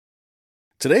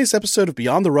Today's episode of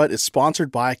Beyond the Rut is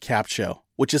sponsored by CapShow,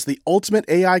 which is the ultimate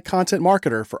AI content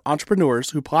marketer for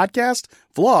entrepreneurs who podcast,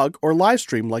 vlog, or live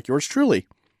stream like yours truly.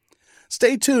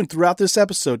 Stay tuned throughout this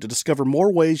episode to discover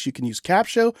more ways you can use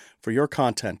CapShow for your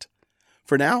content.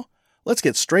 For now, let's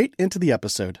get straight into the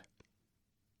episode.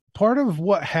 Part of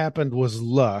what happened was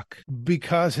luck,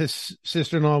 because his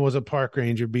sister-in-law was a park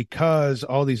ranger, because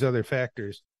all these other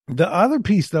factors. The other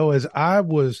piece, though, is I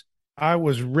was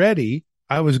ready.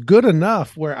 I was good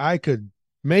enough where I could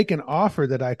make an offer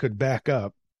that I could back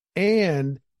up,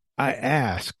 and I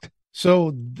asked.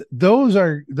 So those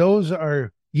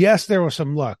are, yes, there was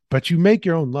some luck, but you make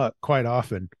your own luck quite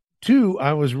often. 2,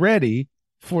 I was ready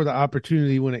for the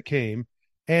opportunity when it came.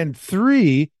 And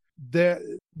 3,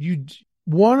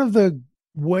 one of the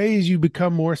ways you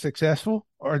become more successful,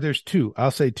 or there's 2,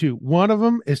 I'll say 2. One of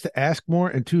them is to ask more,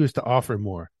 and 2 is to offer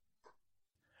more.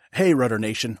 Hey, Rudder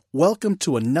Nation. Welcome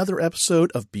to another episode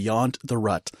of Beyond the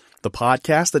Rut, the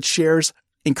podcast that shares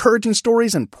encouraging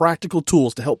stories and practical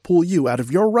tools to help pull you out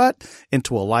of your rut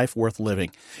into a life worth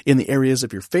living in the areas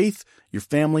of your faith, your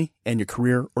family, and your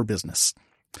career or business.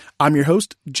 I'm your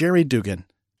host, Jerry Dugan.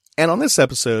 And on this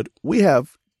episode, we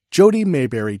have Jody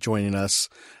Maberry joining us.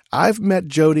 I've met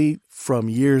Jody from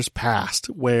years past,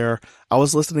 where I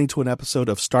was listening to an episode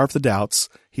of Starve the Doubts.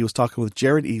 He was talking with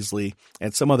Jared Easley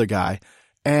and some other guy,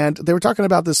 and they were talking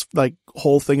about this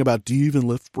whole thing about, do you even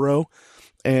lift, bro?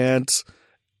 And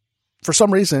for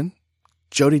some reason,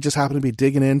 Jody just happened to be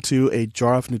digging into a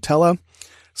jar of Nutella.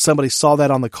 Somebody saw that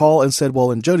on the call and said,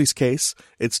 well, in Jody's case,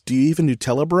 it's, do you even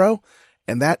Nutella, bro?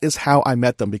 And that is how I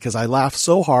met them, because I laughed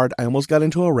so hard, I almost got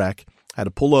into a wreck. I had to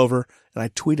pull over, and I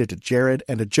tweeted to Jared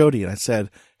and to Jody, and I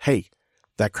said, hey,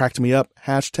 that cracked me up.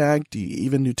 Hashtag, do you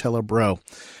even Nutella, bro?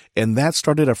 And that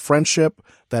started a friendship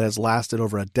that has lasted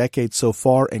over a decade so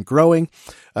far and growing.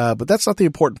 But that's not the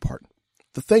important part.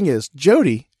 The thing is,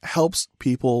 Jody helps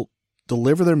people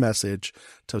deliver their message,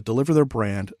 to deliver their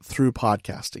brand through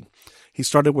podcasting. He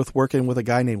started with working with a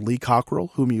guy named Lee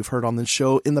Cockrell, whom you've heard on this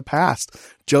show in the past.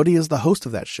 Jody is the host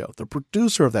of that show, the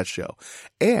producer of that show,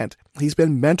 and he's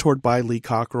been mentored by Lee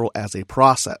Cockrell as a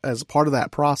part of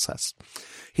that process.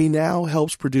 He now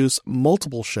helps produce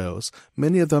multiple shows,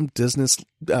 many of them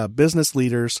business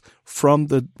leaders from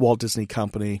the Walt Disney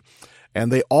Company, and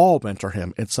they all mentor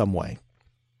him in some way.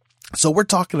 So we're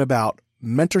talking about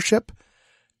mentorship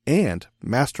and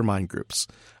mastermind groups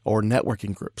or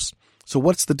networking groups. So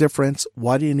what's the difference?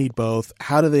 Why do you need both?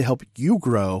 How do they help you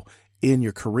grow in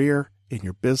your career, in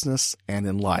your business, and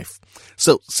in life?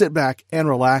 So sit back and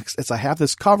relax as I have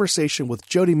this conversation with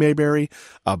Jody Maberry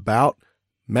about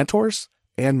mentors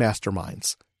and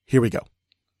masterminds. Here we go.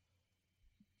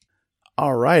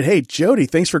 All right. Hey, Jody,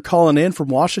 thanks for calling in from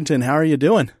Washington. How are you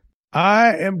doing?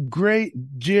 I am great,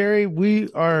 Jerry. We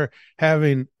are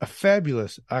having a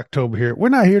fabulous October here. We're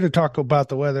not here to talk about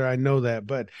the weather, I know that,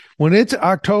 but when it's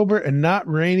October and not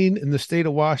raining in the state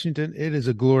of Washington, it is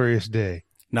a glorious day.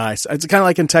 Nice. It's kind of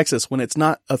like in Texas when it's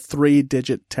not a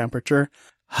 3-digit temperature.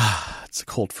 It's a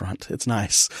cold front. It's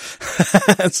nice.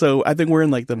 So I think we're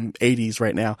in the 80s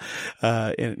right now,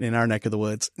 in our neck of the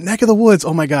woods. Neck of the woods.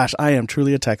 Oh my gosh. I am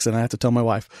truly a Texan. I have to tell my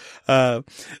wife.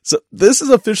 So this is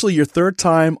officially your 3rd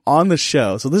time on the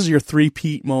show. So this is your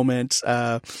 3-peat moment.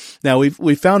 Now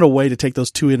we found a way to take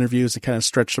those 2 interviews and kind of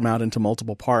stretch them out into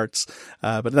multiple parts.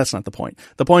 But that's not the point.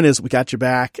 The point is we got you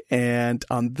back. And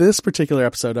on this particular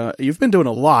episode, you've been doing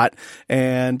a lot,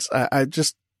 and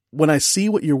when I see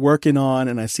what you're working on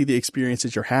and I see the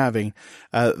experiences you're having,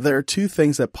 there are 2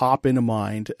 things that pop into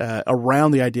mind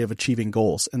around the idea of achieving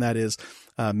goals, and that is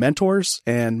mentors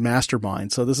and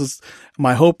mastermind. So this is,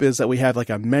 my hope is that we have a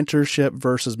mentorship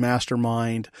versus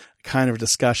mastermind kind of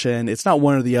discussion. It's not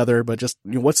one or the other, but just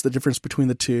what's the difference between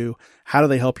the 2? How do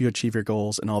they help you achieve your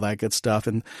goals and all that good stuff?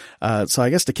 And so I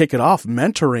guess to kick it off,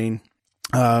 mentoring.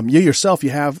 You yourself,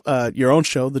 you have your own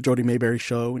show, the Jody Maberry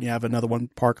Show, and you have another one,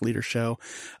 Park Leader Show.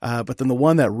 But then the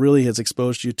one that really has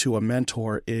exposed you to a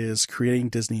mentor is Creating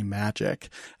Disney Magic.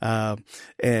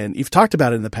 And you've talked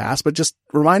about it in the past, but just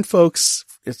remind folks,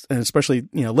 and especially,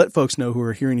 let folks know who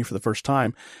are hearing you for the first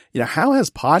time, how has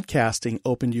podcasting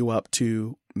opened you up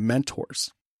to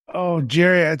mentors? Oh,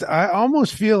 Jerry, I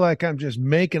almost feel like I'm just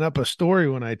making up a story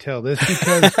when I tell this,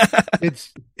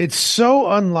 because it's so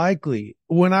unlikely.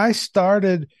 When I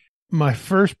started my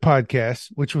first podcast,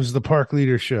 which was the Park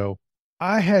Leader Show,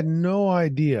 I had no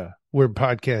idea where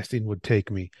podcasting would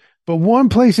take me. But one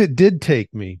place it did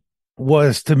take me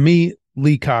was to meet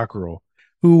Lee Cockrell,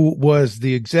 who was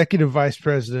the executive vice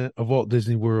president of Walt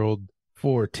Disney World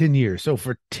for 10 years. So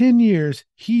for 10 years,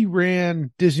 he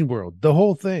ran Disney World, the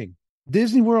whole thing.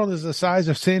 Disney World is the size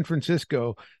of San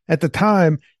Francisco. At the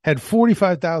time, had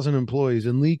 45,000 employees,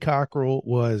 and Lee Cockrell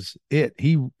was it.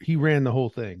 He ran the whole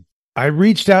thing. I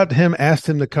reached out to him, asked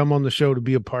him to come on the show to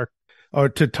be a park or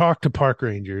to talk to park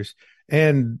rangers,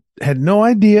 and had no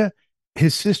idea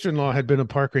his sister-in-law had been a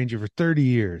park ranger for 30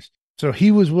 years. So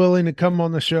he was willing to come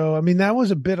on the show. I mean, that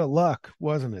was a bit of luck,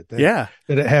 wasn't it? That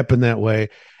it happened that way.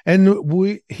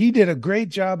 And he did a great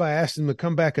job. I asked him to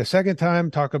come back a second time,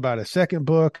 talk about a second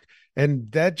book.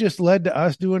 And that just led to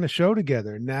us doing a show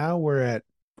together. Now we're at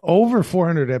over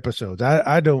 400 episodes.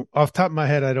 I don't, off the top of my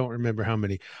head, I don't remember how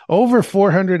many. Over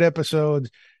 400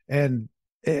 episodes. And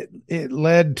it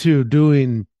led to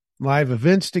doing live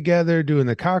events together, doing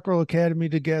the Cockrell Academy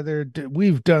together.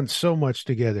 We've done so much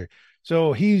together.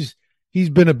 So he's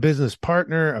been a business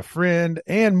partner, a friend,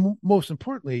 and most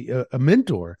importantly, a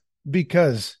mentor,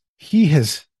 because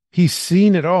he's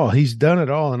seen it all. He's done it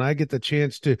all. And I get the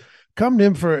chance to come to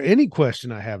him for any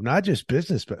question I have, not just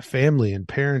business, but family and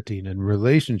parenting and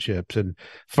relationships and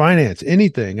finance,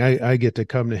 anything. I get to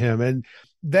come to him. And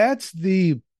that's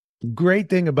the great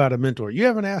thing about a mentor. You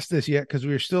haven't asked this yet because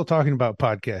we were still talking about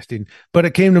podcasting, but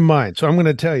it came to mind. So I'm going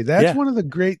to tell you, that's one of the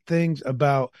great things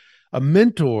about a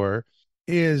mentor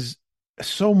is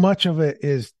so much of it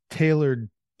is tailored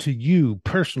to you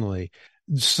personally.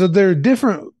 So there are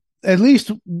different, at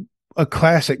least a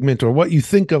classic mentor, what you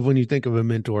think of when you think of a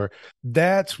mentor.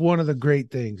 That's one of the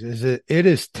great things is that it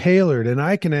is tailored, and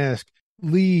I can ask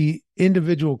Lee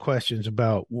individual questions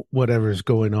about whatever's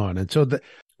going on. And so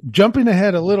jumping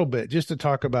ahead a little bit, just to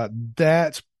talk about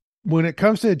that's when it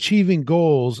comes to achieving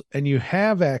goals and you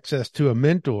have access to a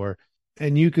mentor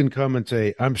and you can come and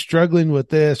say, I'm struggling with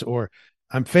this, or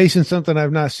I'm facing something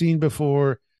I've not seen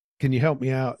before. Can you help me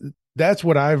out? That's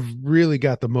what I've really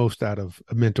got the most out of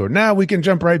a mentor. Now we can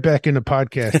jump right back into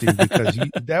podcasting because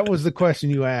that was the question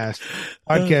you asked.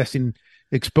 Podcasting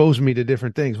exposed me to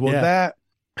different things. Well, that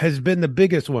has been the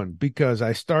biggest one because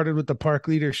I started with the Park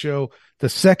Leader Show. The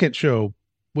second show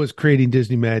was Creating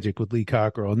Disney Magic with Lee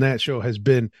Cockrell, and that show has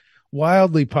been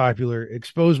wildly popular,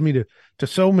 exposed me to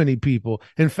so many people.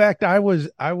 In fact,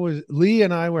 Lee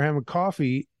and I were having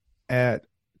coffee at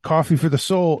Coffee for the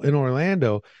Soul in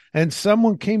Orlando, and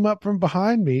someone came up from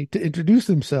behind me to introduce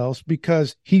themselves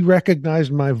because he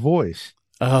recognized my voice.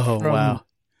 Oh, wow.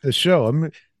 The show. I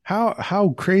mean,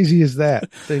 how crazy is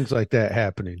that? Things like that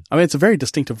happening. I mean, it's a very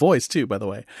distinctive voice too, by the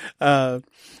way.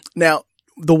 Now,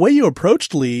 the way you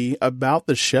approached Lee about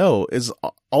the show is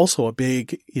also a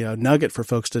big, nugget for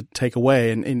folks to take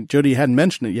away. And Jody hadn't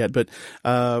mentioned it yet, but,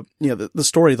 the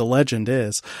story, the legend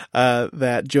is,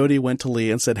 that Jody went to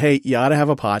Lee and said, hey, you ought to have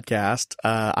a podcast.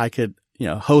 I could,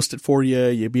 host it for you.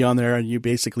 You'd be on there and you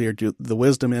basically are do the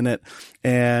wisdom in it.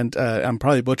 And, I'm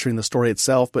probably butchering the story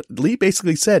itself, but Lee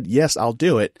basically said, yes, I'll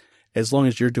do it as long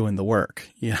as you're doing the work.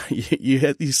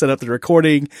 You set up the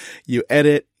recording, you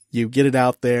edit, you get it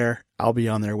out there. I'll be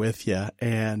on there with you.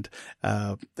 And,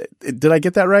 did I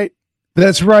get that right?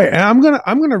 That's right. And I'm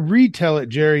going to retell it,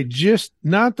 Jerry, just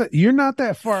not that you're not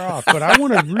that far off, but I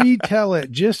want to retell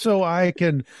it just so I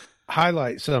can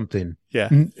highlight something. Yeah.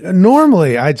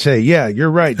 Normally I'd say, yeah, you're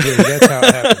right, Jerry. That's how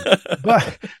it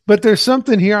happened. But there's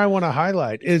something here I want to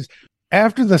highlight is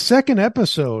after the second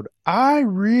episode, I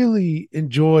really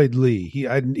enjoyed Lee. He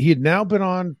had now been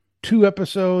on 2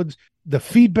 episodes. The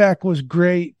feedback was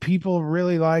great. People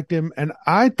really liked him. And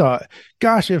I thought,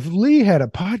 gosh, if Lee had a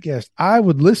podcast, I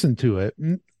would listen to it,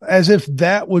 as if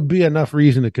that would be enough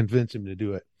reason to convince him to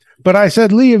do it. But I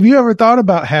said, Lee, have you ever thought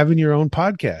about having your own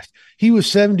podcast? He was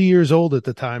 70 years old at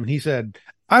the time. And he said,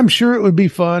 I'm sure it would be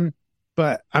fun,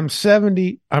 but I'm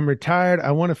 70. I'm retired.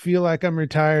 I want to feel like I'm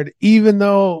retired. Even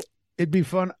though it'd be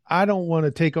fun, I don't want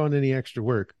to take on any extra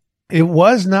work. It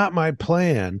was not my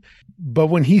plan. But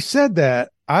when he said that,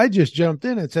 I just jumped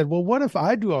in and said, well, what if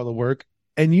I do all the work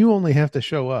and you only have to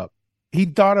show up? He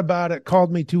thought about it,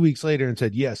 called me 2 weeks later and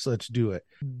said, yes, let's do it.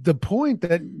 The point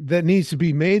that needs to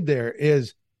be made there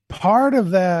is part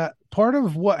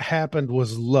of what happened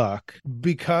was luck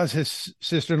because his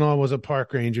sister-in-law was a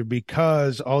park ranger,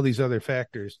 because all these other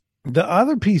factors. The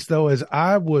other piece, though, is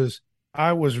I was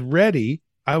ready.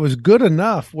 I was good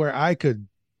enough where I could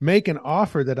make an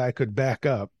offer that I could back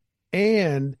up,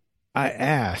 and I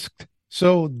asked.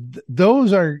 So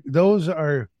those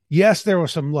are, yes, there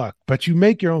was some luck, but you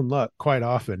make your own luck quite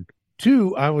often.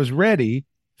 2, I was ready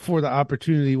for the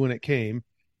opportunity when it came.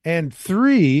 And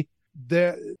 3,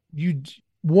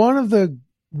 one of the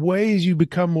ways you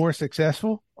become more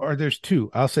successful, or there's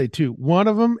 2, I'll say 2. One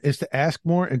of them is to ask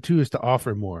more and 2 is to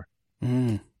offer more.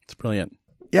 It's brilliant.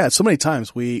 Yeah, so many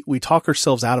times we talk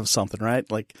ourselves out of something, right?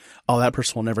 Like, oh, that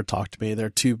person will never talk to me. They're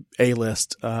too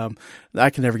A-list. I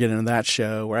can never get into that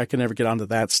show, or I can never get onto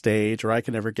that stage, or I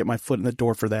can never get my foot in the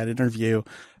door for that interview.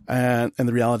 And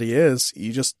the reality is,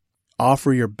 you just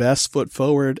offer your best foot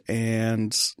forward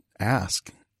and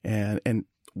ask. And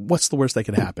what's the worst that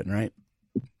could happen, right?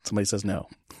 Somebody says no.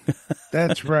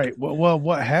 That's right. Well,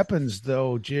 what happens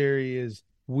though, Jerry, is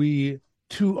we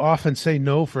too often say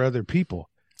no for other people.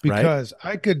 Because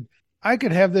right? I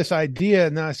could have this idea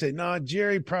and then I say, no,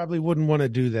 Jerry probably wouldn't want to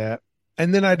do that.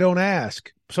 And then I don't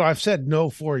ask. So I've said no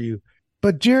for you.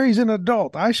 But Jerry's an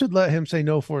adult. I should let him say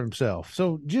no for himself.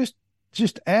 So just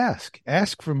ask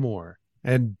for more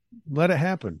and let it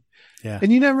happen. Yeah.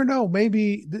 And you never know.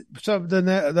 Maybe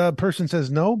the person says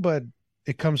no, but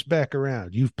it comes back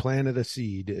around. You've planted a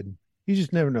seed and you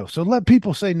just never know. So let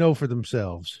people say no for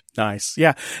themselves. Nice.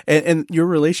 Yeah. And your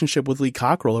relationship with Lee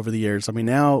Cockrell over the years, I mean,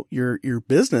 now your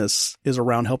business is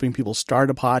around helping people start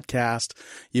a podcast.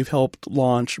 You've helped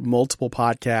launch multiple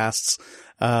podcasts.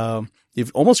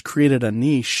 You've almost created a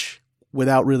niche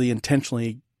without really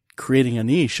intentionally creating a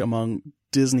niche among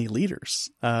Disney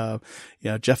leaders.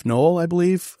 Jeff Knoll, I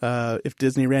believe, If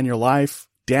Disney Ran Your Life,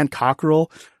 Dan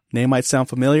Cockrell, name might sound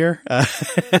familiar.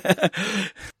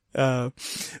 So,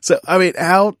 I mean,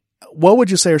 what would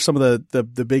you say are some of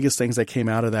the biggest things that came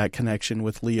out of that connection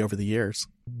with Lee over the years?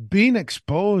 Being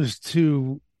exposed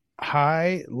to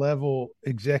high level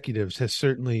executives has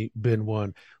certainly been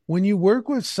one. When you work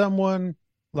with someone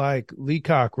like Lee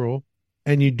Cockrell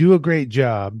and you do a great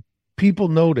job, people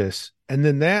notice, and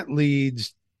then that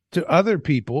leads to other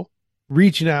people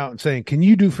reaching out and saying, can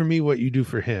you do for me what you do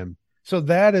for him? So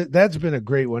that's been a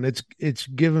great one. It's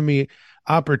given me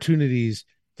opportunities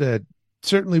that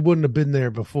certainly wouldn't have been there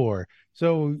before.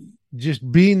 So just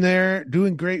being there,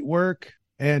 doing great work,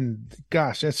 and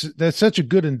gosh, that's such a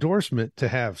good endorsement to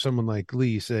have someone like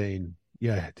Lee saying,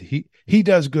 yeah, he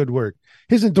does good work.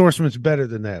 His endorsement's better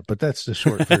than that, but that's the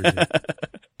short version.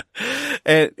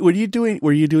 And were you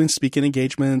doing speaking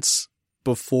engagements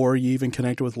before you even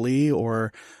connected with Lee,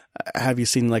 or have you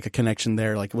seen like a connection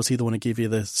there? Like, was he the one to give you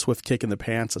the swift kick in the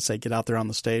pants and say, get out there on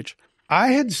the stage? I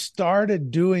had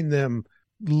started doing them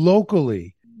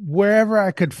locally, wherever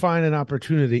I could find an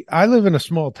opportunity. I live in a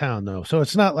small town though, so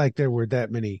it's not like there were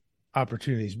that many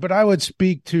opportunities, but I would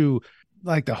speak to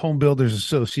like the Home Builders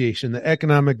Association, the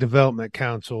Economic Development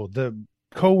Council, the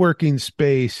co-working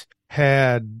space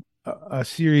had a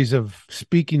series of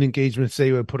speaking engagements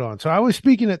they would put on. So I was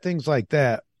speaking at things like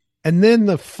that. And then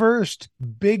the first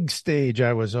big stage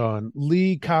I was on,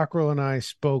 Lee Cockrell and I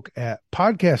spoke at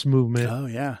Podcast Movement. Oh,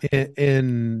 yeah.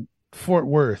 in Fort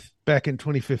Worth back in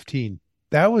 2015.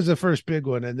 That was the first big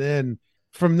one. And then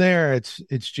from there, it's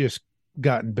just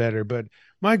gotten better. But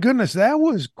my goodness, that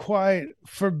was quite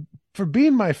for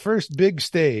being my first big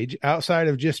stage outside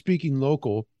of just speaking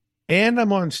local. And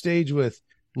I'm on stage with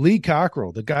Lee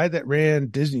Cockrell, the guy that ran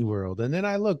Disney World. And then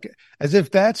I look, as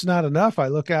if that's not enough, I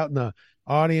look out in the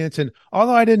audience, and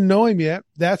although I didn't know him yet,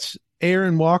 that's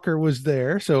Aaron Walker was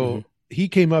there. So he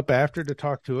came up after to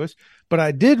talk to us, but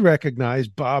I did recognize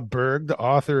Bob Berg, the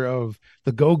author of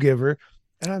The Go-Giver.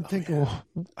 And I'm thinking, well,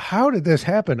 how did this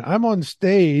happen? I'm on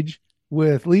stage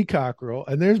with Lee Cockrell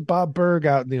and there's Bob Berg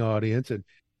out in the audience.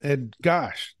 And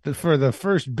gosh, for the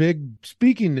first big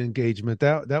speaking engagement,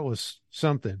 that was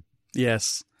something.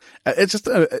 Yes. It's just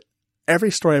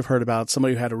every story I've heard about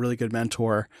somebody who had a really good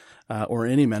mentor, or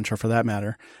any mentor for that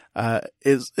matter,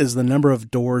 is the number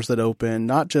of doors that open,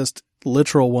 not just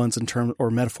literal ones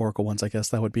or metaphorical ones, I guess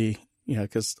that would be,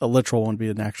 because a literal one would be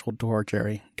an actual door,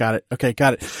 Jerry. Got it. Okay.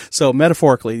 Got it. So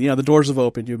metaphorically, the doors have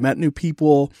opened. You've met new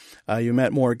people. You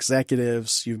met more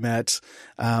executives. You've met,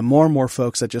 more and more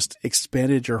folks that just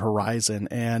expanded your horizon.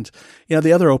 And,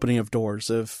 the other opening of doors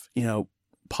of,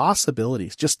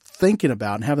 possibilities, just thinking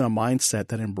about and having a mindset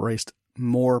that embraced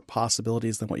more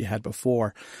possibilities than what you had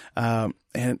before.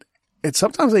 And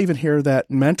sometimes I even hear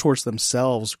that mentors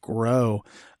themselves grow.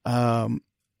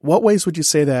 What ways would you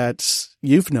say that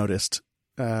you've noticed,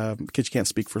 because you can't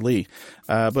speak for Lee,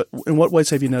 but in what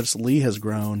ways have you noticed Lee has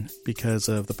grown because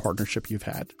of the partnership you've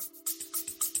had?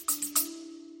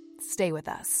 Stay with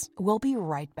us. We'll be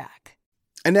right back.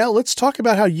 And now let's talk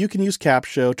about how you can use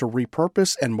Capshow to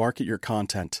repurpose and market your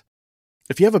content.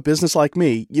 If you have a business like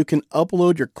me, you can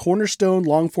upload your cornerstone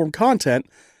long-form content,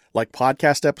 like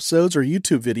podcast episodes or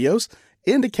YouTube videos,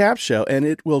 into Capshow, and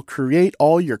it will create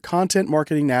all your content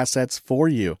marketing assets for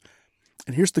you.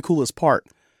 And here's the coolest part.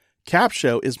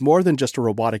 Capshow is more than just a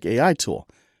robotic AI tool.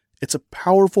 It's a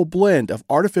powerful blend of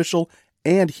artificial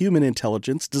and human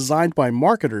intelligence designed by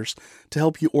marketers to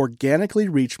help you organically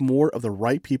reach more of the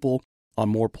right people on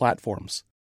more platforms.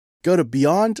 Go to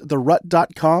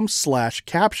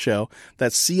beyondtherut.com/capshow,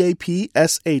 that's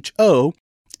CAPSHO,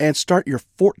 and start your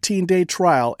 14-day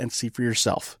trial and see for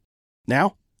yourself.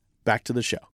 Now, back to the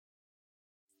show.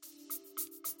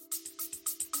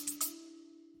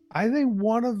 I think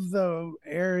one of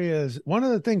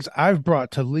the things I've brought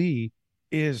to Lee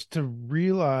is to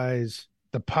realize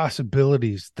the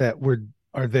possibilities that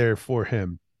are there for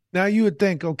him. Now you would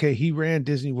think, okay, he ran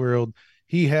Disney World.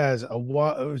 He has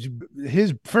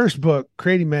his first book,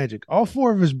 Creating Magic. All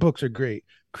 4 of his books are great.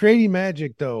 Creating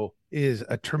Magic, though, is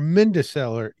a tremendous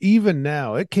seller. Even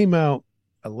now, it came out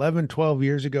 11, 12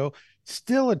 years ago.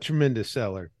 Still a tremendous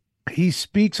seller. He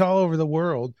speaks all over the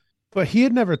world, but he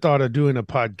had never thought of doing a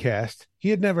podcast. He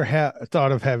had never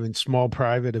thought of having small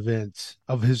private events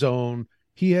of his own.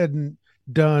 He hadn't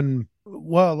done,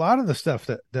 well, a lot of the stuff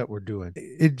that we're doing.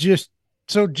 Just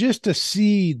to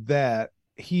see that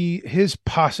his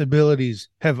possibilities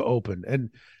have opened, and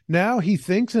now he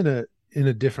thinks in a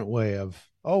different way of,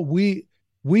 oh, we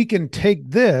can take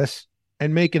this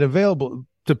and make it available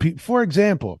to people. For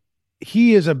example,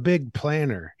 he is a big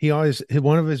planner.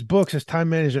 One of his books is Time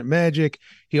Management Magic.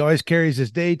 He always carries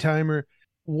his day timer.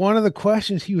 One of the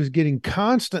questions he was getting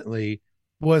constantly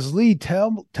was, Lee,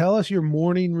 tell us your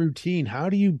morning routine. How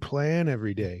do you plan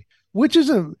every day? Which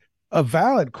is a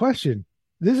valid question.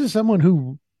 This is someone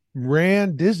who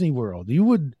ran Disney World. You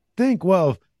would think,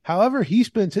 well, however he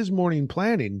spends his morning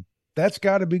planning, that's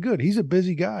got to be good. He's a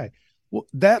busy guy. Well,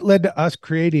 that led to us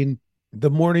creating the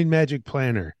Morning Magic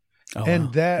Planner. Oh,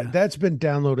 and wow. That's been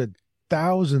downloaded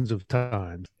thousands of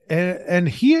times. And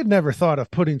he had never thought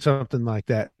of putting something like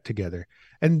that together.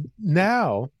 And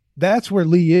now that's where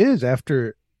Lee is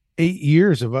after 8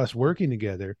 years of us working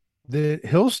together. That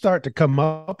he'll start to come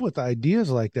up with ideas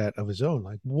like that of his own.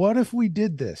 Like, what if we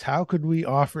did this? How could we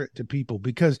offer it to people?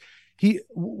 Because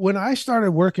when I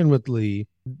started working with Lee,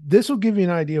 this will give you an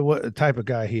idea what type of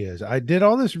guy he is. I did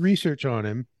all this research on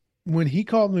him. When he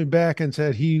called me back and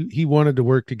said he wanted to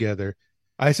work together,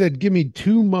 I said, give me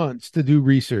 2 months to do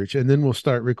research and then we'll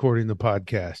start recording the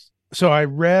podcast. So I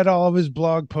read all of his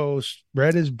blog posts,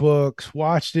 read his books,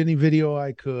 watched any video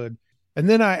I could. And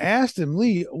then I asked him,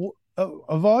 Lee,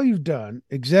 of all you've done,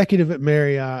 executive at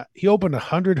Marriott, he opened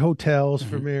 100 hotels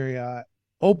for Marriott,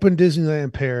 opened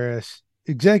Disneyland Paris,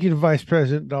 executive vice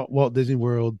president at Walt Disney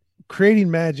World.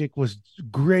 Creating Magic was a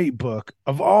great book.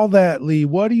 Of all that, Lee,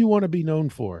 what do you want to be known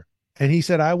for? And he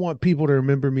said, I want people to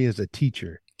remember me as a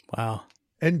teacher. Wow.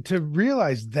 And to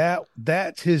realize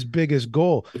that's his biggest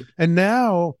goal. And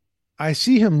now I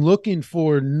see him looking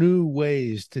for new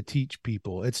ways to teach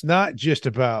people. It's not just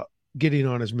about getting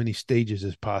on as many stages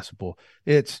as possible.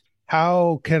 It's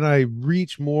how can I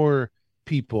reach more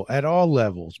people at all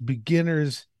levels,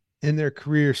 beginners in their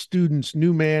career, students,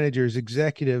 new managers,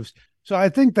 executives. So I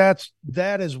think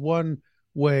that is one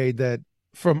way that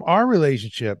from our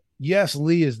relationship, yes,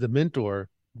 Lee is the mentor,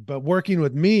 but working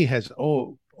with me has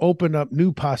opened up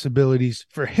new possibilities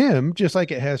for him, just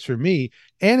like it has for me,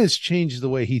 and it's changed the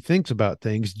way he thinks about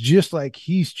things, just like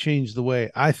he's changed the way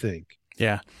I think.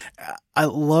 Yeah. I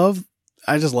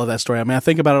just love that story. I mean, I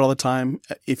think about it all the time.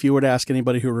 If you were to ask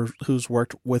anybody who's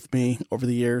worked with me over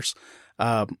the years,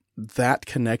 that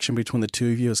connection between the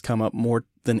two of you has come up more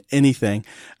than anything,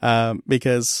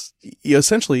 because you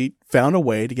essentially found a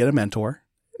way to get a mentor,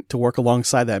 to work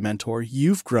alongside that mentor.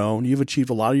 You've grown, you've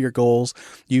achieved a lot of your goals.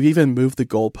 You've even moved the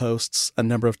goalposts a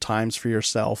number of times for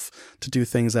yourself to do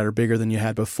things that are bigger than you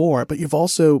had before, but you've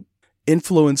also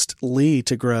influenced Lee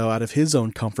to grow out of his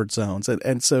own comfort zones.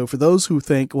 And so for those who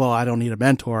think, well, I don't need a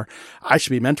mentor, I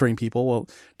should be mentoring people. Well,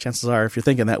 chances are, if you're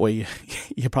thinking that way,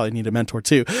 you probably need a mentor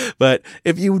too. But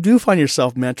if you do find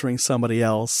yourself mentoring somebody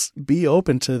else, be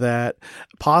open to that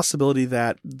possibility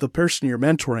that the person you're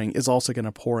mentoring is also going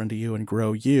to pour into you and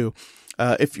grow you.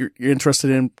 If you're interested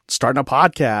in starting a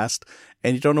podcast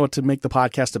and you don't know what to make the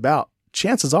podcast about,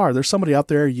 chances are there's somebody out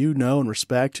there you know and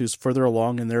respect who's further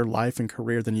along in their life and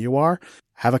career than you are.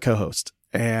 Have a co-host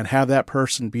and have that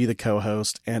person be the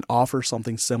co-host and offer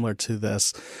something similar to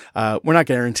this. We're not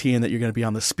guaranteeing that you're going to be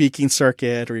on the speaking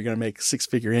circuit or you're going to make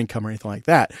 6-figure income or anything like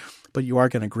that, but you are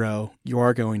going to grow, you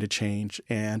are going to change,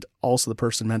 and also the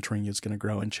person mentoring you is going to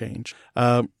grow and change.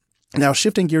 Now,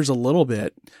 shifting gears a little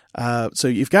bit, so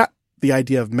you've got the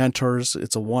idea of mentors.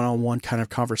 It's a one-on-one kind of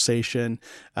conversation.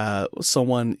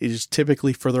 Someone is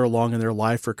typically further along in their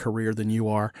life or career than you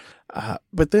are.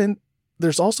 But then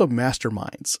there's also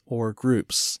masterminds or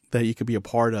groups that you could be a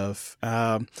part of.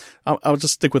 I'll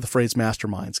just stick with the phrase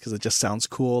masterminds because it just sounds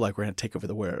cool, like we're going to take over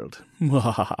the world.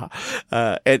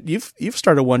 And you've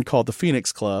started one called the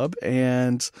Phoenix Club.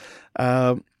 And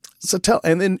So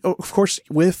and then of course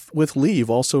with Lee, you've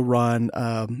also run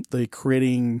the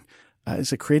creating.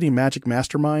 Is it Creating Magic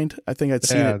Mastermind? I think I'd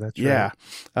seen it. That's yeah.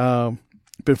 Right.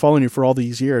 Been following you for all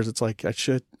these years. It's like I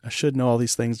should know all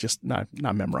these things, just not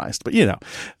memorized. But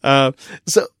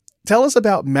so tell us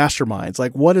about masterminds.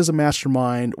 Like, what is a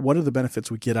mastermind? What are the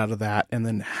benefits we get out of that? And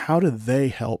then how do they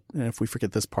help? And if we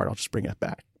forget this part, I'll just bring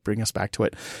us back to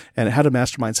it. And how do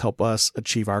masterminds help us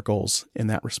achieve our goals in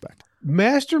that respect?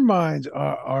 Masterminds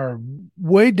are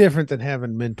way different than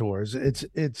having mentors.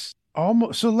 It's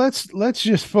almost, so let's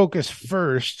just focus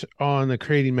first on the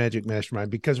Creating Magic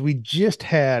Mastermind, because we just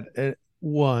had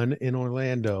one in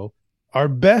Orlando, our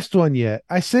best one yet.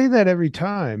 I say that every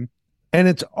time, and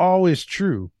it's always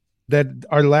true that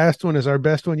our last one is our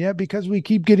best one yet, because we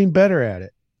keep getting better at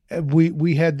it.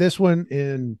 We had this one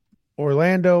in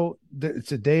Orlando.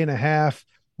 It's a day and a half.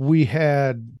 We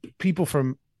had people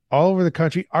from all over the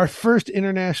country. Our first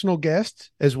international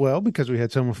guest as well, because we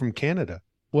had someone from Canada.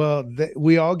 Well,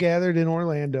 we all gathered in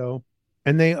Orlando,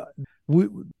 and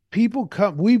people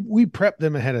come. We prep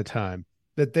them ahead of time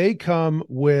that they come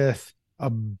with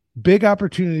a big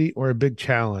opportunity or a big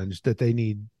challenge that they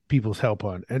need people's help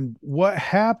on. And what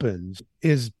happens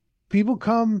is people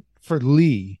come for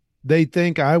Lee. They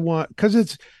think because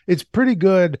it's pretty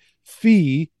good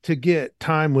fee to get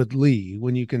time with Lee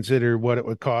when you consider what it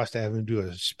would cost to have him do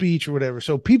a speech or whatever.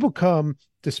 So people come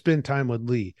to spend time with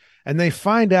Lee, and they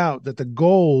find out that the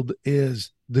gold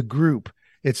is the group.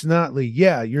 It's not Lee.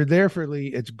 Yeah, you're there for Lee.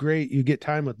 It's great. You get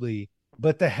time with Lee,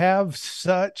 but to have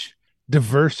such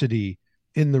diversity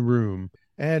in the room.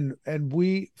 And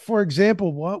we, for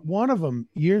example, one of them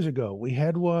years ago, we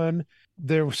had one,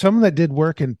 there was someone that did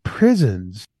work in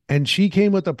prisons, and she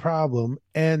came with a problem,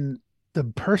 and the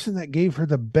person that gave her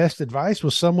the best advice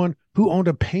was someone who owned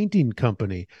a painting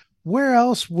company. Where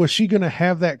else was she going to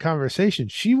have that conversation?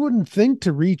 She wouldn't think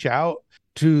to reach out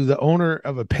to the owner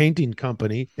of a painting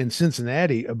company in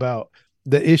Cincinnati about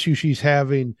the issue she's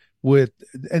having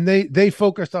and they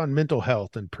focused on mental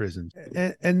health in prisons.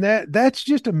 And that's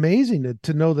just amazing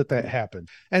to know that happened.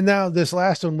 And now this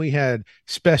last one, we had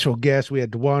special guests. We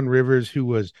had Dewan Rivers, who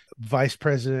was vice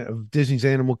president of Disney's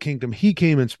Animal Kingdom. He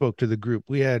came and spoke to the group.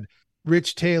 We had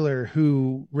Rich Taylor,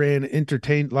 who ran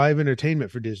live entertainment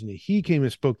for Disney. He came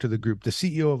and spoke to the group. The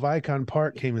CEO of Icon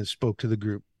Park came and spoke to the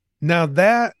group. Now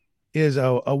that is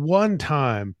a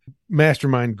one-time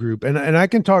mastermind group, and I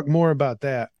can talk more about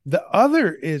that. The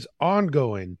other is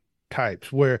ongoing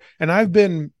types and I've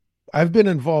been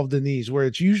involved in these, where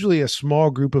it's usually a small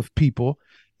group of people,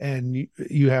 and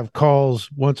you have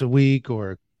calls once a week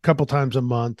or a couple times a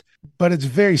month, but it's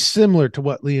very similar to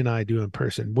what Lee and I do in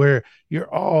person, where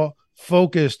you're all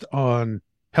focused on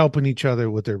helping each other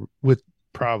with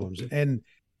problems. And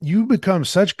you become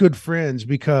such good friends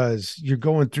because you're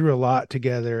going through a lot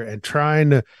together and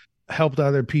trying to help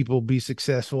other people be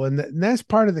successful. And that's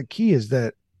part of the key, is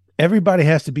that everybody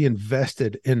has to be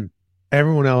invested in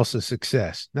everyone else's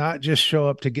success, not just show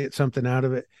up to get something out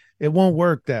of it. It won't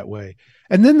work that way.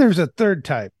 And then there's a third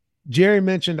type. Jerry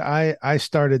mentioned I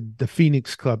started the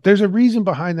Phoenix Club. There's a reason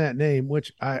behind that name,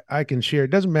 which I can share.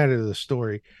 It doesn't matter to the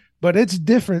story, but it's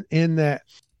different in that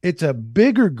it's a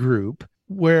bigger group,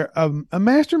 where a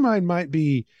mastermind might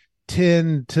be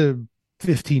 10 to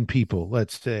 15 people,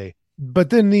 let's say. But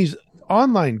then these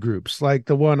online groups, like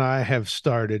the one I have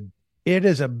started, it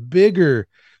is a bigger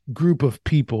group of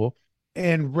people.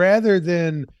 And rather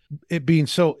than it being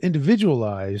so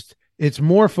individualized, it's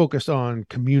more focused on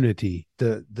community,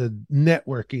 the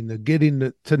networking, the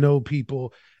getting to know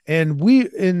people. And we,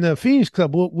 in the Phoenix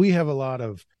Club, we have a lot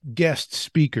of guest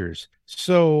speakers.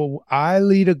 So I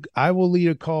will lead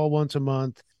a call once a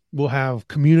month. We'll have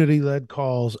community-led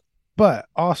calls, but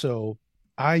also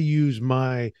I use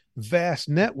my vast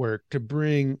network to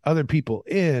bring other people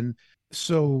in,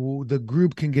 so the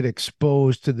group can get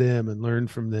exposed to them and learn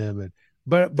from them.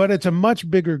 But it's a much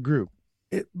bigger group.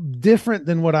 Different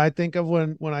than what I think of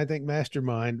when I think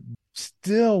mastermind,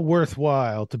 still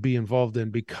worthwhile to be involved in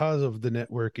because of the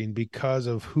networking, because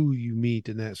of who you meet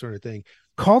and that sort of thing.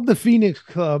 Called the Phoenix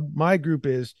Club, my group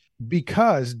is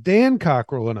because Dan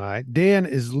Cockrell and Dan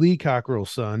is Lee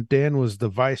Cockrell's son. Dan was the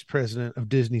vice president of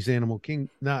Disney's Magic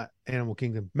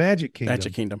Kingdom. Magic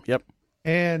Kingdom, yep.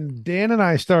 And Dan and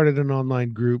I started an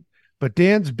online group, but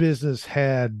Dan's business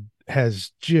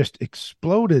has just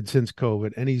exploded since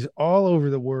COVID, and he's all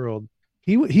over the world.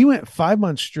 He went 5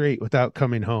 months straight without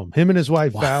coming home. Him and his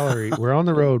wife, Valerie, were on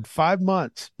the road 5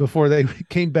 months before they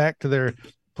came back to their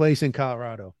place in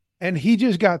Colorado. And he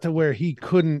just got to where he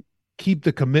couldn't keep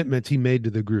the commitments he made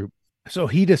to the group. So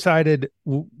he decided,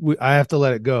 I have to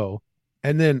let it go.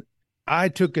 And then I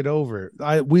took it over.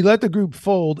 We let the group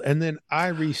fold, and then I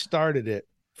restarted it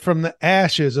from the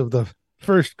ashes of the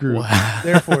first group. Wow.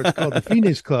 Therefore, it's called the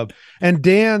Phoenix Club. And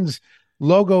Dan's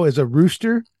logo is a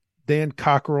rooster, Dan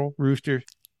Cockerel Rooster.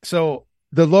 So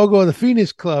the logo of the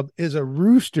Phoenix Club is a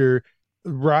rooster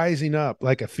rising up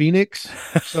like a phoenix.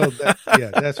 So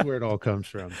that's where it all comes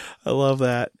from. I love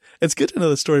that. It's good to know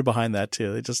the story behind that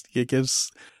too. It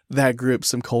gives that group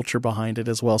some culture behind it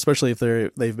as well, especially if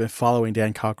they've been following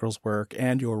Dan Cockrell's work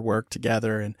and your work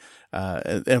together, and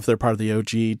if they're part of the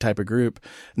OG type of group.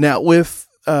 Now with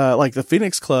like the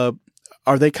Phoenix Club,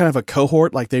 are they kind of a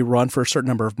cohort? Like they run for a certain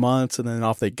number of months and then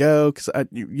off they go? Because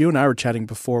you and I were chatting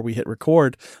before we hit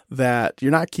record that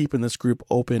you're not keeping this group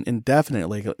open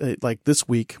indefinitely. Like this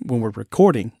week when we're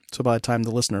recording, so by the time the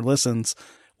listener listens,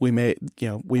 we may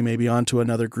be on to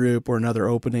another group or another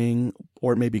opening,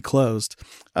 or it may be closed.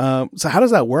 So how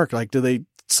does that work? Like, do they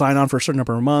sign on for a certain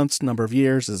number of months, number of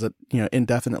years? Is it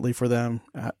indefinitely for them?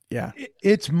 Yeah,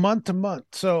 it's month to month.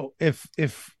 So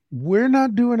if we're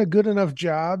not doing a good enough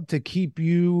job to keep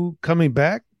you coming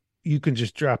back, you can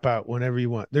just drop out whenever you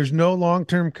want. There's no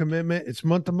long-term commitment. It's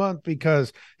month to month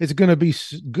because it's going to be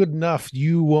good enough.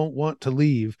 You won't want to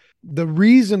leave. The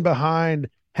reason behind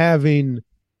having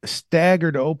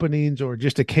staggered openings or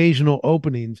just occasional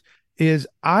openings is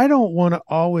I don't want to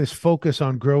always focus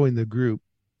on growing the group.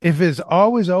 If it's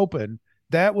always open,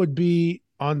 that would be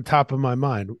on top of my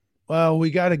mind. Well, we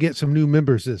got to get some new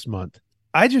members this month.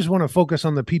 I just want to focus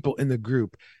on the people in the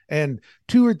group. And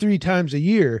 2 or 3 times a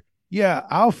year,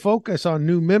 I'll focus on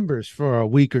new members for a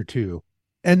week or two.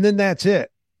 And then that's it.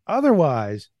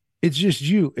 Otherwise, it's just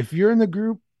you. If you're in the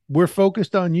group, we're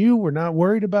focused on you. We're not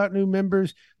worried about new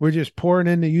members. We're just pouring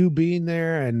into you being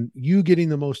there and you getting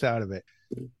the most out of it.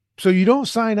 So you don't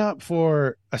sign up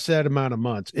for a set amount of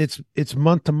months. It's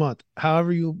month to month,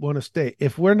 however you want to stay.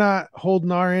 If we're not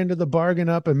holding our end of the bargain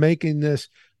up and making this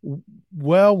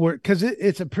because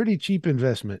it's a pretty cheap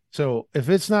investment. So if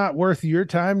it's not worth your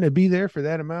time to be there for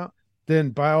that amount,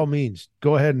 then by all means,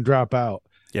 go ahead and drop out.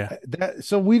 Yeah.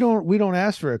 So we don't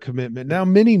ask for a commitment. Now,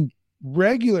 many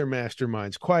regular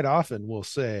masterminds quite often will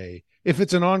say, if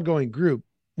it's an ongoing group,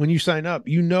 when you sign up,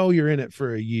 you're in it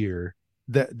for a year,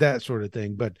 that sort of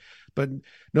thing. But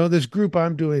no, this group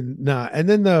I'm doing not. And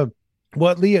then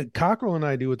what Leah Cockrell and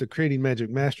I do with the Creating Magic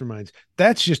Masterminds,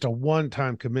 that's just a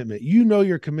one-time commitment.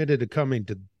 You're committed to coming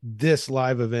to this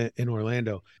live event in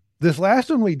Orlando. This last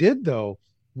one we did, though,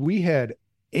 we had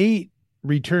 8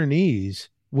 returnees,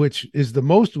 which is the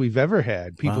most we've ever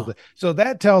had. Wow. So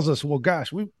that tells us, well,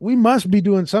 gosh, we must be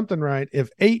doing something right if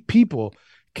 8 people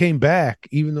came back,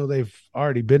 even though they've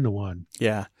already been to one.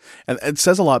 Yeah. And it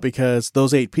says a lot because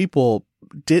those 8 people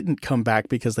didn't come back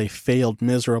because they failed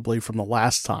miserably from the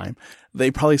last time. They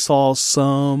probably saw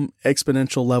some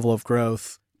exponential level of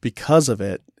growth because of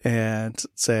it and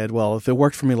said, well, if it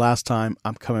worked for me last time,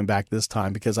 I'm coming back this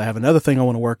time because I have another thing I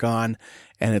want to work on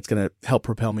and it's going to help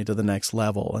propel me to the next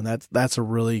level. And that's a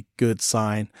really good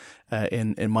sign,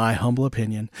 in my humble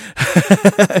opinion,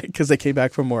 because they came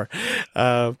back for more.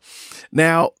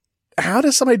 Now, how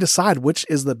does somebody decide which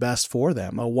is the best for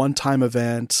them? A one-time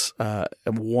event, a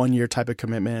 1-year type of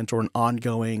commitment, or an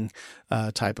ongoing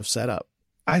type of setup?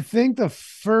 I think the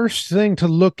first thing to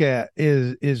look at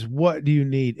is what do you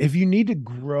need? If you need to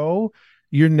grow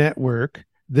your network,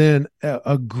 then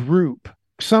a group,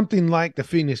 something like the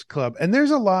Phoenix Club, and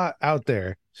there's a lot out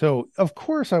there. So of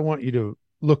course I want you to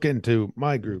look into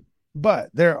my group, but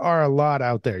there are a lot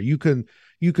out there. You can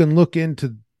look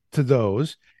into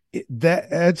those.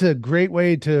 That's a great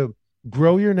way to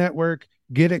grow your network,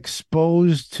 get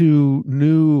exposed to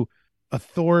new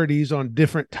authorities on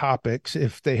different topics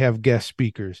if they have guest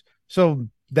speakers. So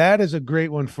that is a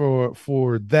great one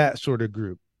for that sort of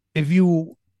group. If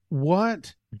you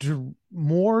want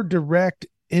more direct,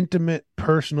 intimate,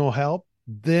 personal help,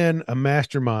 then a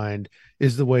mastermind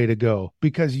is the way to go,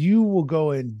 because you will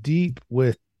go in deep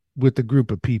with the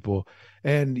group of people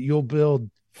and you'll build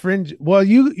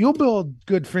you'll build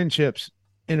good friendships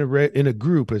in a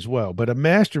group as well. But a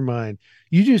mastermind,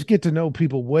 you just get to know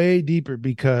people way deeper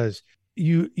because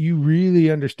you really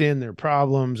understand their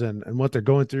problems and what they're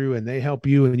going through, and they help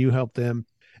you and you help them.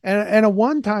 And a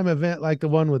one-time event like the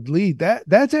one with Lee,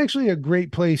 that's actually a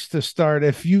great place to start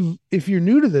if you're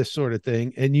new to this sort of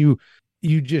thing and you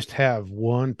just have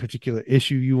one particular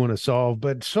issue you want to solve.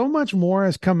 But so much more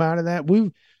has come out of that.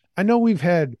 I know we've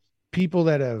had people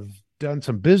that have done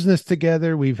some business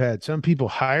together. We've had some people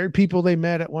hired people they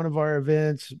met at one of our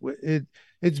events.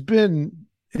 It's been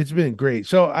great.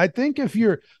 So I think if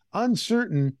you're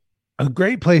uncertain, a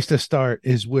great place to start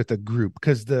is with a group,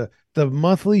 because the The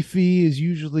monthly fee is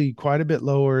usually quite a bit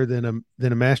lower than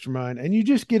a mastermind, and you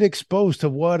just get exposed to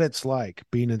what it's like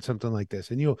being in something like this,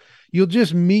 and you'll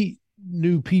just meet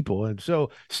new people. And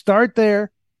so start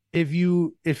there. If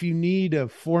you need a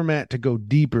format to go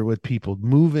deeper with people,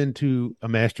 move into a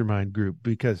mastermind group,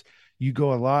 because you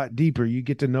go a lot deeper. You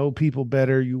get to know people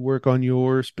better. You work on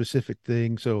your specific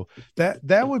thing. So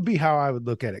that would be how I would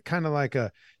look at it. Kind of like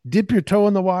a dip your toe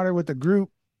in the water with the group,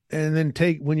 and then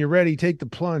when you're ready, take the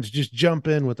plunge, just jump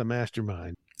in with a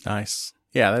mastermind. Nice.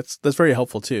 Yeah, that's very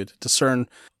helpful too, to discern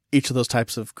each of those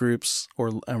types of groups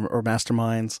or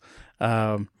masterminds.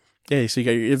 Yeah, so you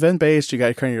got your event-based, you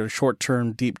got kind of your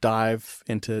short-term deep dive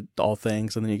into all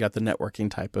things, and then you got the networking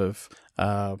type of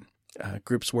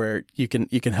groups where you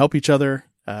can help each other,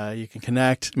 you can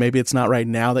connect. Maybe it's not right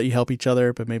now that you help each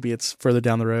other, but maybe it's further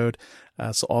down the road.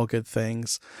 So all good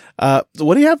things. What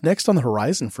do you have next on the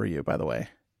horizon for you, by the way?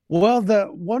 Well,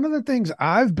 one of the things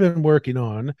I've been working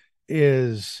on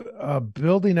is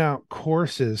building out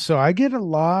courses. So I get a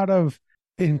lot of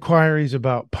inquiries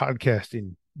about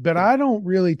podcasting, but I don't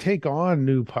really take on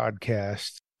new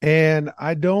podcasts, and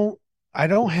I don't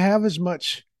have as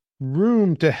much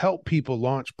room to help people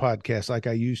launch podcasts like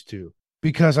I used to,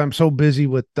 because I'm so busy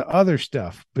with the other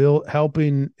stuff,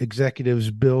 helping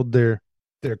executives build their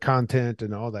content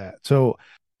and all that. So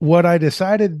what I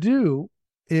decided to do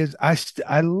is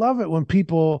I love it when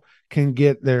people can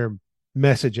get their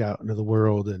message out into the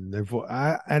world, and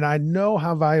I know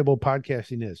how valuable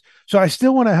podcasting is. So I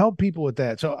still want to help people with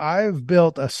that. So I've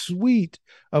built a suite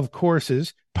of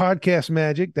courses. Podcast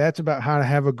Magic, that's about how to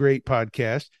have a great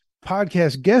podcast.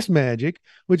 Podcast Guest Magic,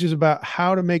 which is about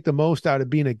how to make the most out of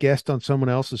being a guest on someone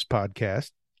else's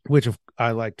podcast, which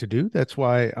I like to do. That's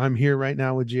why I'm here right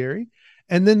now with Jerry.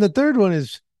 And then the third one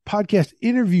is Podcast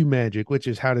Interview Magic, which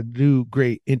is how to do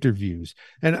great interviews.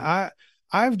 And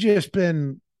I've just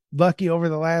been lucky over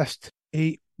the last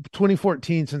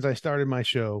 2014, since I started my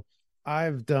show.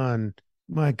 I've done,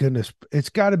 my goodness, it's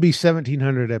got to be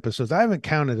 1,700 episodes. I haven't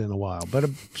counted in a while, but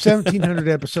 1,700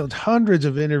 episodes, hundreds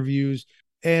of interviews.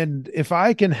 And if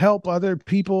I can help other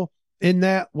people in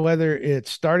that, whether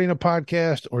it's starting a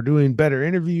podcast or doing better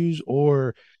interviews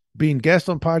or being guest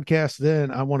on podcasts, then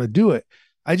I want to do it.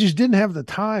 I just didn't have the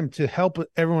time to help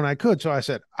everyone I could. So I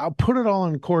said, I'll put it all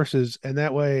in courses, and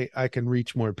that way I can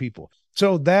reach more people.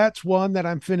 So that's one that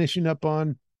I'm finishing up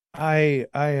on. I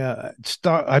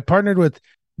partnered with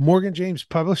Morgan James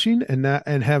Publishing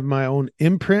and have my own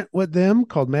imprint with them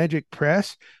called Magic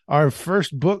Press. Our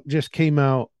first book just came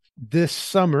out this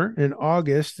summer in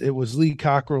August. It was Lee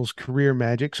Cockrell's Career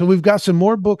Magic. So we've got some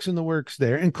more books in the works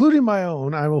there, including my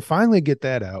own. I will finally get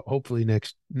that out, hopefully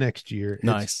next year.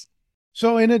 Nice.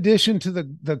 So in addition to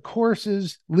the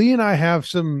courses, Lee and I have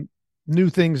some new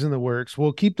things in the works.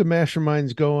 We'll keep the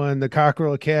masterminds going, the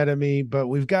Cockrell Academy, but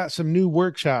we've got some new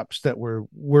workshops that we're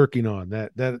working on.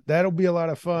 That'll be a lot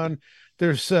of fun.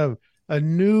 There's a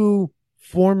new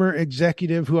former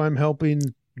executive who I'm helping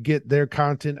get their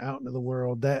content out into the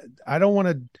world. That I don't want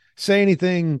to say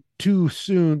anything too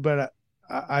soon, but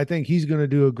I think he's going to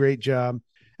do a great job.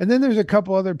 And then there's a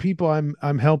couple other people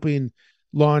I'm helping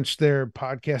launch their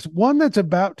podcast, one that's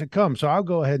about to come. So I'll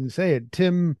go ahead and say it.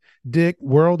 Tim Dick,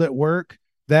 World at Work.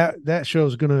 That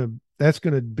show's that's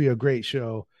going to be a great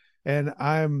show. And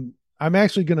I'm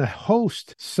actually going to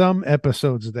host some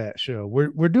episodes of that show.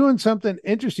 We're doing something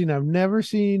interesting. I've never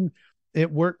seen it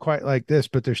work quite like this,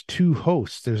 but there's two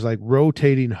hosts. There's like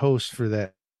rotating hosts for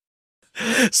that.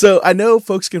 So I know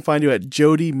folks can find you at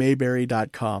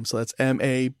jodymaberry.com. So that's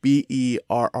Maberry.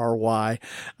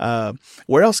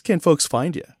 Where else can folks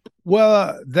find you?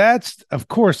 Well, that's, of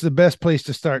course, the best place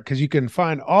to start, because you can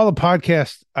find all the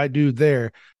podcasts I do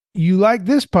there. You like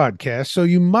this podcast, so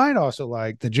you might also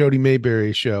like the Jody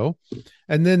Maberry Show.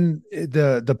 And then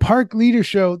the Park Leader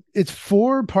Show, it's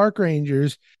for park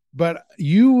rangers, but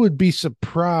you would be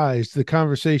surprised the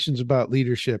conversations about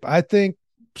leadership. I think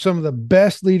some of the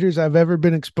best leaders I've ever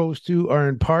been exposed to are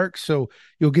in parks. So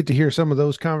you'll get to hear some of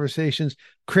those conversations.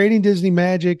 Creating Disney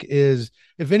Magic is,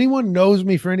 if anyone knows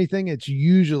me for anything, it's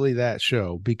usually that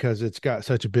show, because it's got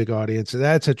such a big audience.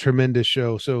 That's a tremendous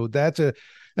show. So that's a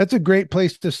great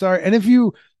place to start. And if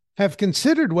you have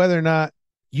considered whether or not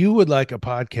you would like a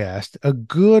podcast, a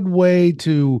good way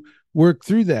to work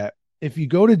through that, if you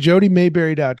go to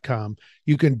jodymaberry.com,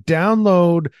 you can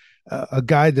download a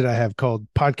guide that I have called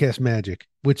Podcast Magic,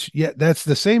 which, that's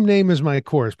the same name as my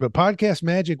course, but Podcast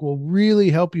Magic will really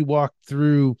help you walk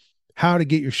through how to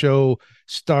get your show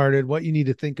started, what you need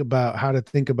to think about, how to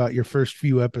think about your first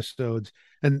few episodes.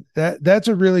 And that's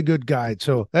a really good guide.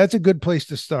 So that's a good place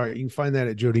to start. You can find that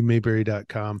at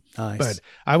jodymaberry.com. Nice. But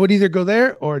I would either go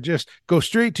there or just go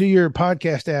straight to your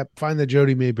podcast app, find the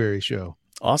Jody Maberry Show.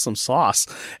 Awesome sauce.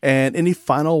 And any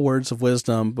final words of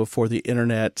wisdom before the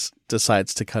internet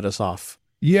decides to cut us off?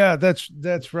 Yeah, that's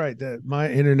right. That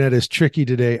my internet is tricky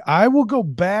today. I will go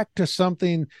back to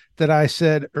something that I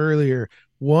said earlier.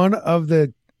 One of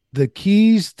the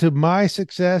keys to my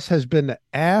success has been to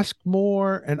ask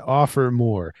more and offer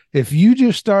more. If you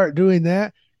just start doing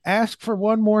that, ask for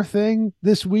one more thing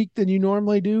this week than you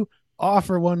normally do,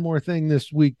 offer one more thing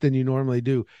this week than you normally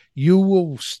do. You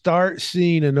will start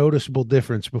seeing a noticeable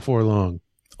difference before long.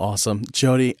 Awesome.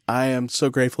 Jody, I am so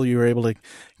grateful you were able to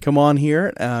come on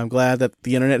here. I'm glad that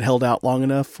the internet held out long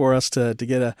enough for us to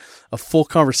get a full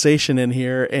conversation in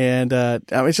here. And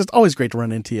it's just always great to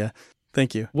run into you.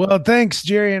 Thank you. Well, thanks,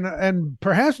 Jerry. And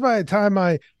perhaps by the time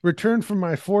I return from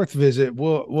my fourth visit,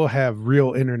 we'll have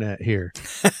real internet here.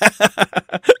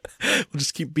 We'll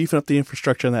just keep beefing up the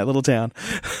infrastructure in that little town.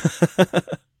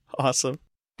 Awesome.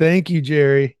 Thank you,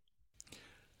 Jerry.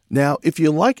 Now, if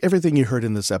you like everything you heard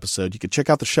in this episode, you can check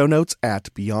out the show notes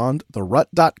at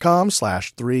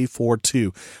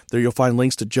beyondtherut.com/342. There you'll find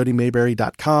links to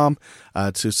jodymaberry.com,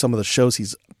 to some of the shows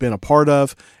he's been a part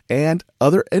of, and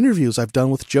other interviews I've done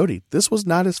with Jody. This was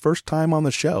not his first time on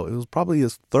the show. It was probably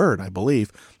his third, I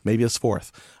believe, maybe his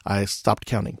fourth. I stopped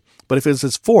counting. But if it's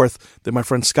his fourth, then my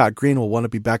friend Scott Green will want to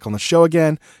be back on the show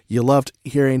again. You loved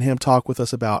hearing him talk with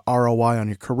us about ROI on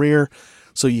your career.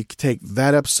 So you can take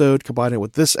that episode, combine it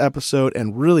with this episode,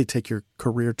 and really take your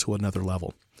career to another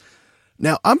level.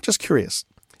 Now, I'm just curious.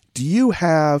 Do you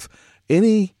have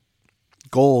any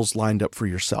goals lined up for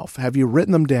yourself? Have you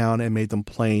written them down and made them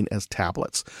plain as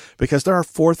tablets? Because there are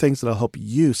 4 things that will help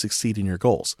you succeed in your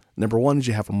goals. Number 1 is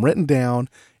you have them written down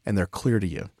and they're clear to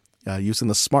you. Using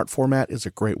the SMART format is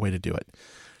a great way to do it.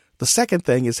 The second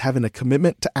thing is having a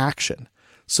commitment to action.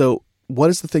 So what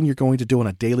is the thing you're going to do on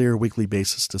a daily or weekly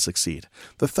basis to succeed?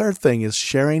 The third thing is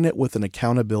sharing it with an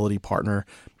accountability partner.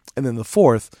 And then the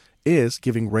fourth is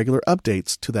giving regular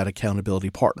updates to that accountability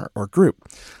partner or group.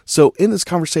 So in this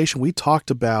conversation, we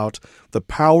talked about the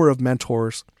power of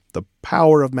mentors, the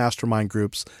power of mastermind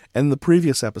groups, and in the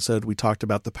previous episode, we talked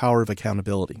about the power of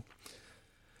accountability.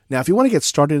 Now, if you want to get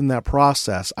started in that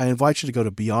process, I invite you to go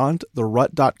to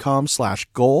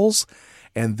beyondtherut.com/goals.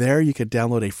 And there you can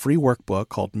download a free workbook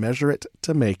called Measure It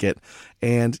to Make It,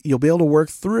 and you'll be able to work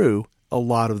through a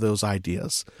lot of those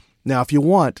ideas. Now, if you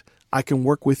want, I can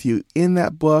work with you in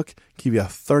that book, give you a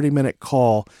 30-minute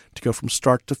call to go from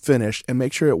start to finish and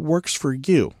make sure it works for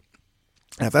you.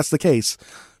 And if that's the case,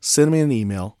 send me an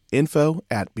email,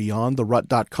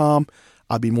 info@beyondtherut.com.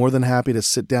 I'll be more than happy to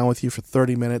sit down with you for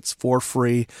 30 minutes for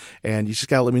free. And you just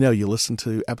got to let me know you listened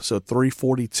to episode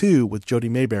 342 with Jody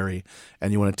Maberry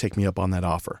and you want to take me up on that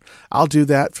offer. I'll do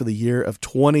that for the year of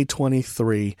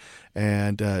 2023.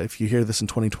 And if you hear this in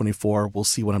 2024, we'll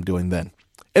see what I'm doing then.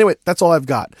 Anyway, that's all I've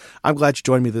got. I'm glad you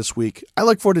joined me this week. I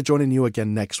look forward to joining you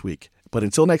again next week. But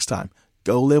until next time,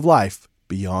 go live life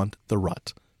beyond the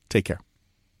rut. Take care.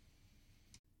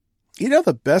 You know,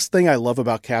 the best thing I love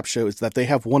about Capshow is that they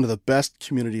have one of the best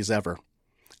communities ever.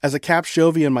 As a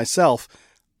Capshovian myself,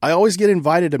 I always get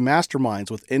invited to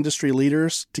masterminds with industry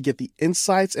leaders to get the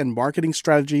insights and marketing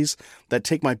strategies that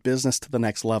take my business to the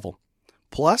next level.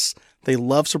 Plus, they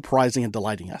love surprising and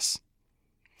delighting us.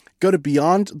 Go to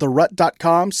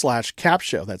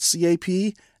beyondtherut.com/capshow, that's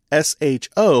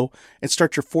CAPSHO, and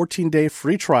start your 14-day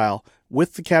free trial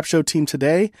with the Capshow team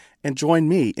today and join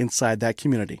me inside that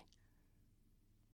community.